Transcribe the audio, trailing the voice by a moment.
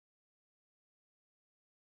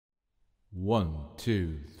One,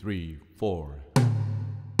 two, three, four.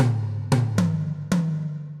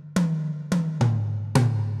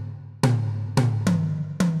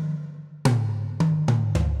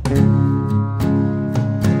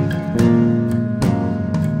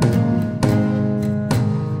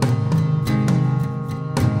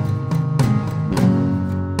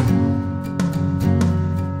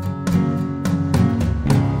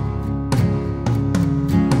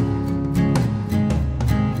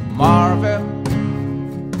 Marvin,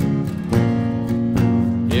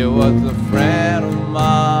 he was a friend of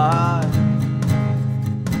mine,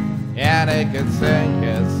 and he could sing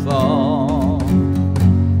his song,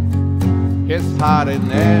 his heart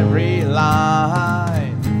in every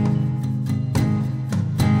line.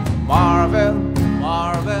 Marvin,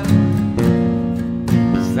 Marvin,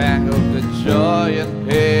 sang of the joy and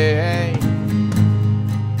pain.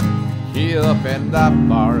 He opened up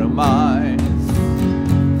our minds.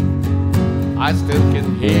 I still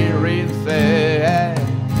can hear him say,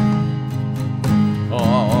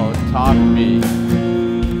 oh, talk to me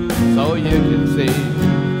so you can see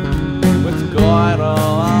what's going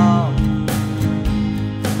on.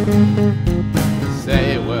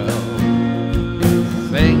 Say, well,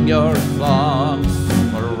 sing your songs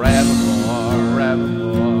forevermore,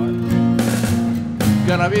 forevermore.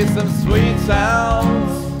 Gonna be some sweet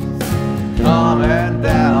sounds coming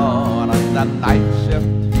down on the night shift.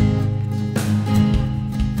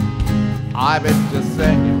 I bet you're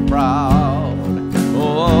singing proud.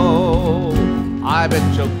 Oh, I bet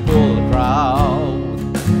you'll pull the crowd.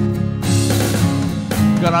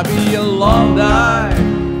 Gonna be a long night.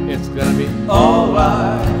 It's gonna be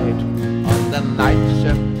alright on the night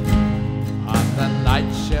shift. On the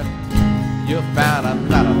night shift, you found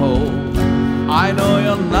another home. I know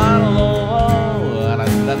you're not alone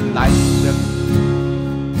on the night shift.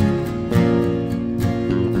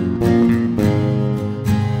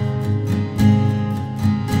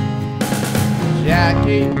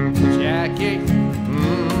 Jackie, Jackie,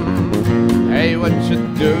 hey, what you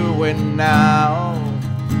doing now?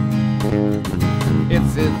 It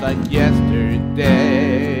seems like yesterday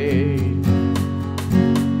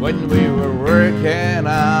when we were working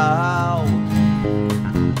out.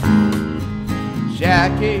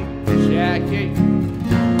 Jackie, Jackie,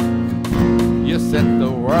 you set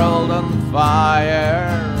the world on fire.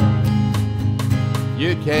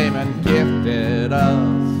 You came and gifted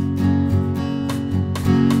us.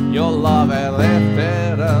 Your love has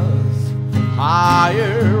lifted us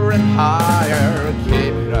higher and higher.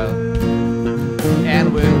 Keep it up,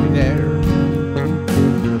 and we'll be there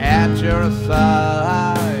at your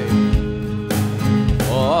side.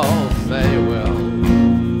 Oh, say well,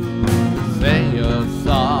 sing your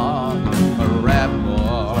song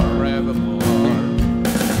forevermore, forevermore.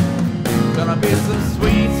 Gonna be some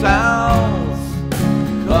sweet sounds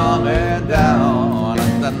coming down on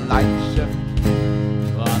the night shift.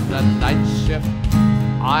 The night shift,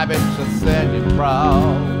 I bet you're singing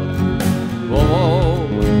proud.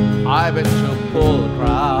 Oh, I bet you'll pull the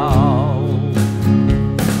crowd.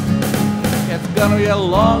 It's gonna be a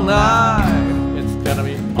long night. It's gonna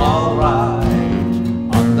be alright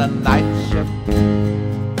on the night shift.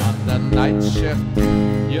 On the night shift,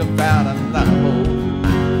 you found another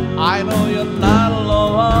home. I know you're not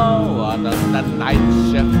alone on the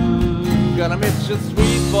night shift. Gonna miss your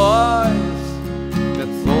sweet voice. That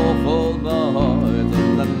soulful noise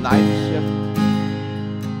on the night shift.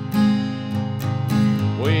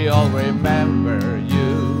 We all remember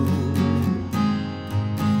you.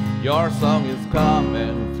 Your song is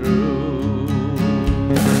coming through.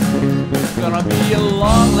 It's gonna be a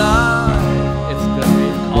long night. It's gonna be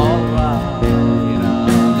alright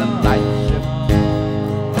on the night shift.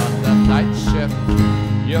 On the night shift,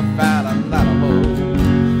 you found another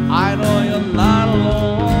home. I know you're not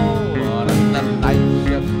alone.